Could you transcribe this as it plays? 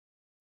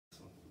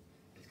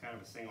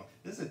kind of a sing-along.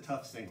 This is a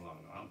tough sing-along,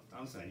 though.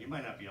 I'm saying you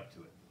might not be up to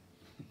it.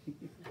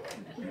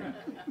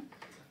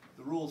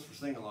 The rules for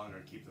sing-along are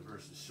to keep the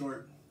verses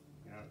short,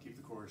 you know, keep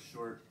the chorus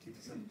short,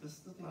 keep the this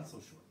is not so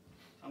short.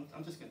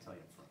 I'm just going to tell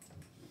you up front.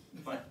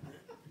 But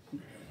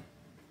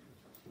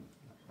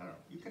I don't know.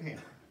 You can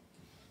handle it.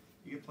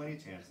 You get plenty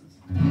of chances.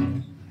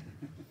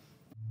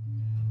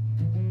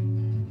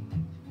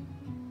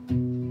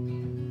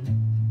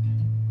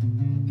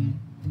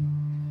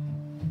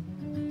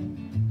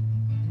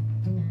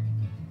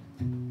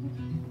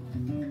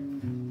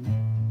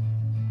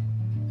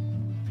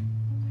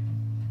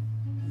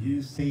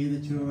 You say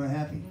that you're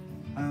happy,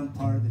 I'm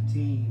part of the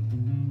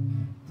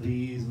team,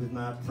 pleased with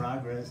my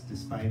progress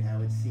despite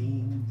how it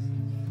seems,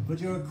 but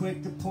you're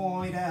quick to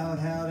point out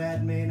how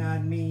that may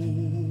not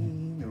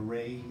mean a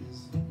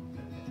raise.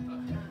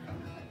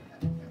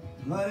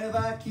 But if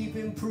I keep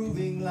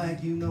improving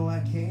like you know I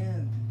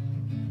can,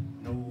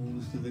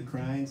 nose to the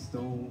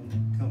grindstone,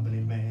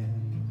 company man,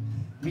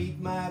 meet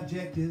my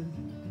objective,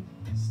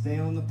 stay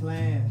on the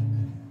plan,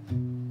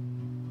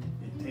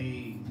 it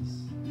pays.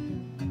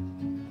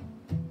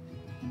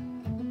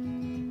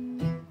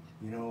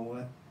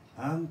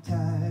 I'm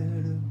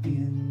tired of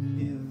being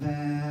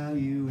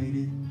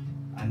evaluated.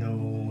 I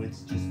know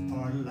it's just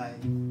part of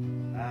life,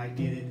 I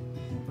get it.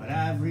 But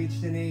I've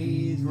reached an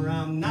age where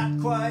I'm not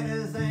quite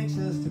as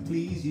anxious to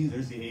please you.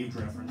 There's the age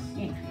reference.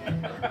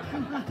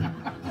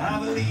 I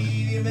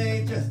believe you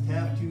may just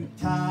have to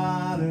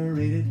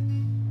tolerate it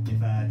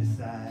if I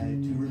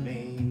decide to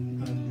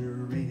remain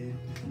underrated.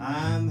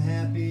 I'm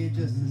happy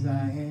just as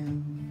I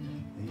am,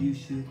 and you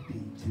should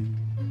be too.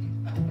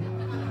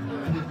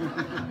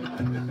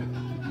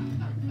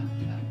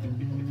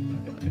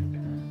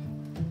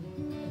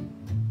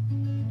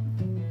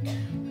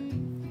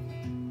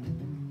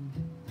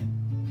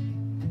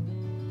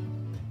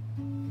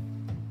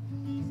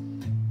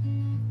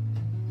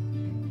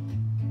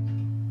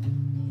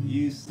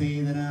 You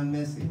say that I'm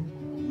messy,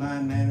 my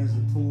manners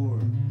are poor,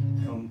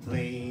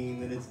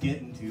 complain that it's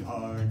getting too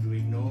hard to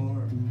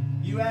ignore.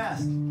 You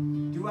ask,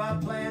 do I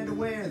plan to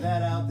wear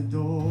that out the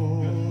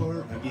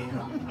door again?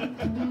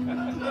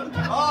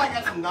 Oh, I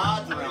got some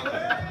nods around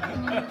there.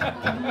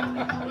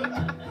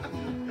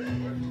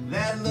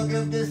 That look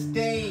of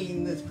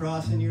disdain that's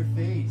crossing your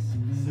face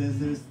says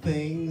there's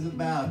things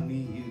about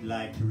me you'd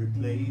like to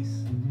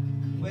replace.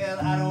 Well,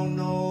 I don't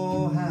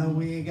know how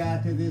we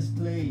got to this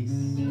place,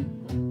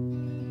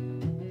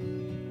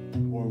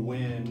 or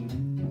when.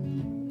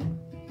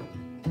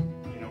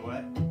 You know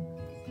what?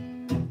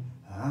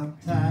 I'm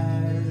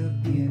tired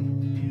of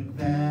being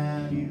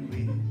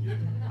evaluated.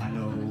 I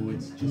know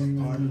it's just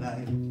part of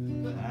life,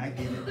 I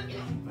get it.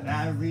 But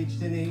I've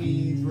reached an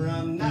age where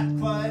I'm not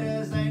quite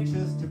as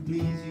anxious to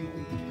please you.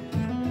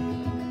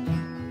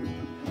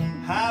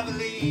 I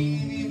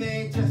believe you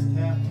may just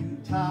have to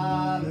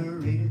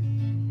tolerate it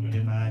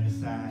if I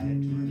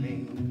decide to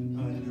remain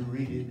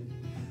underrated.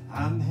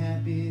 I'm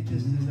happy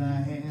just as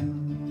I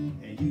am,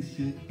 and you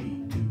should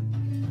be too.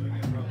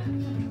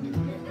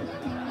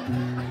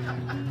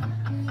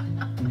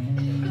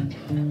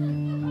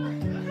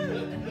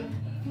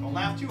 Don't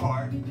laugh too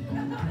hard. You'll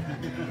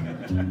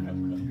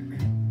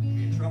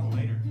be in trouble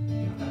later.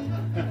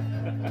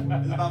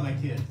 This is about my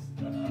kids.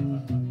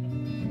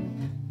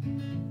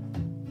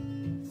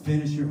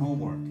 Finish your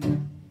homework.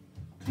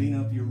 Clean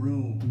up your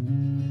room.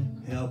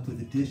 Help with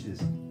the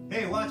dishes.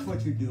 Hey, watch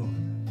what you're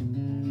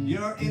doing.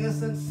 Your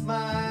innocent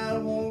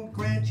smile won't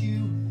grant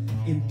you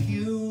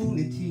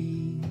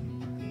impunity.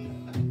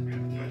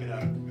 Look it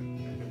up.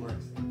 It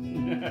works.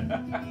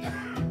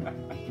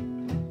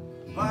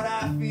 But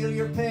I feel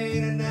your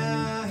pain, and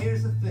now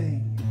here's the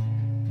thing.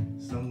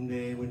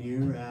 Someday when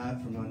you're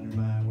out from under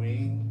my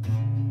wing,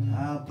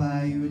 I'll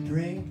buy you a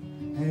drink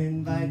and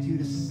invite you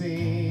to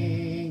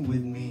sing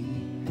with me.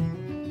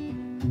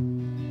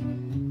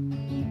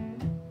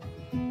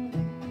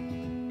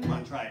 Come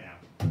on, try it now.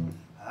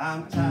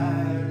 I'm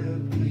tired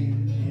of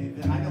being here.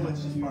 I know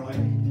it's just part of life.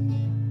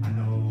 I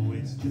know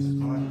it's just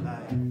part of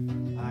life.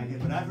 I get,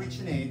 but I've reached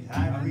an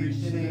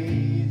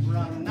age where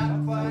I'm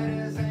not quite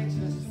as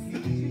anxious to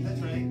please you.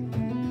 That's right.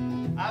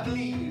 I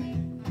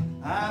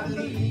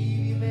believe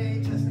you may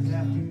just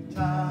have to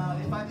tell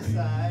if I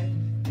decide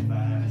to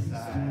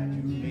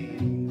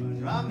remain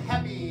under. I'm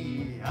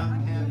happy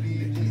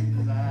just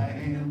as I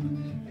am,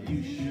 and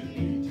you should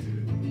be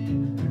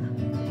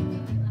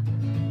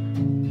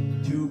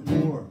too. Too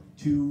poor,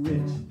 too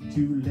rich,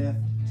 too left,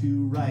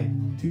 too right,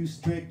 too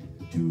strict,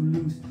 too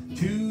loose,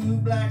 too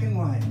black and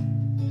white,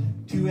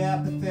 too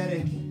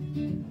apathetic,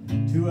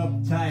 too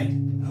uptight,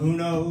 who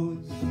knows?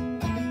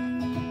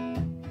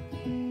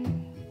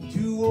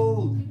 Too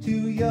old,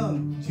 too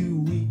young, too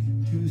weak,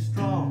 too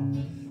strong.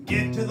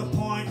 Get to the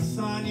point,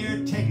 son,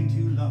 you're taking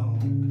too long.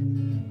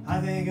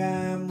 I think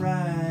I'm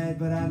right,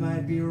 but I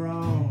might be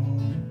wrong.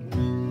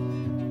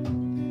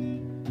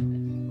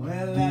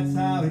 Well, that's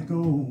how it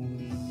goes.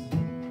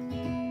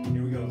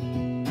 Here we go.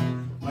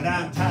 But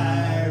I'm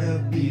tired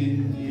of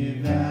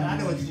being that. I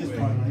know it's just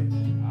part of life.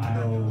 I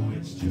know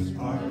it's just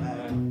part of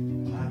life.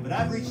 But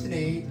I've reached an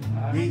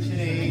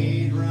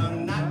age where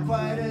I'm not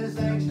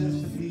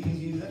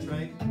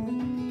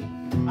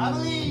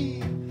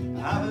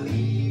I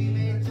believe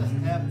it just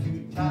have to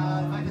try.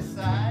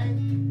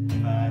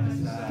 If I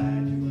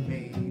decide to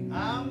remain,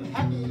 I'm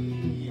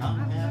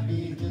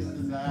happy just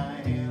as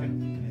I am,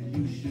 and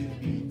you should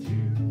be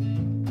too.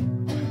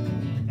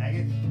 Tag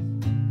it.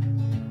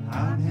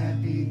 I'm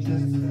happy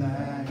just as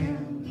I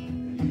am,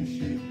 and you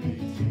should be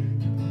too.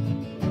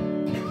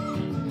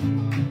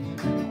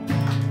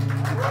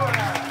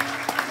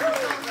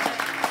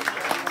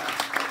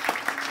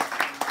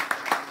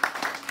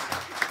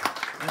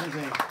 That is a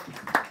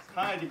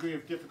high degree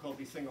of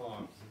difficulty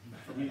sing-along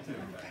for me too.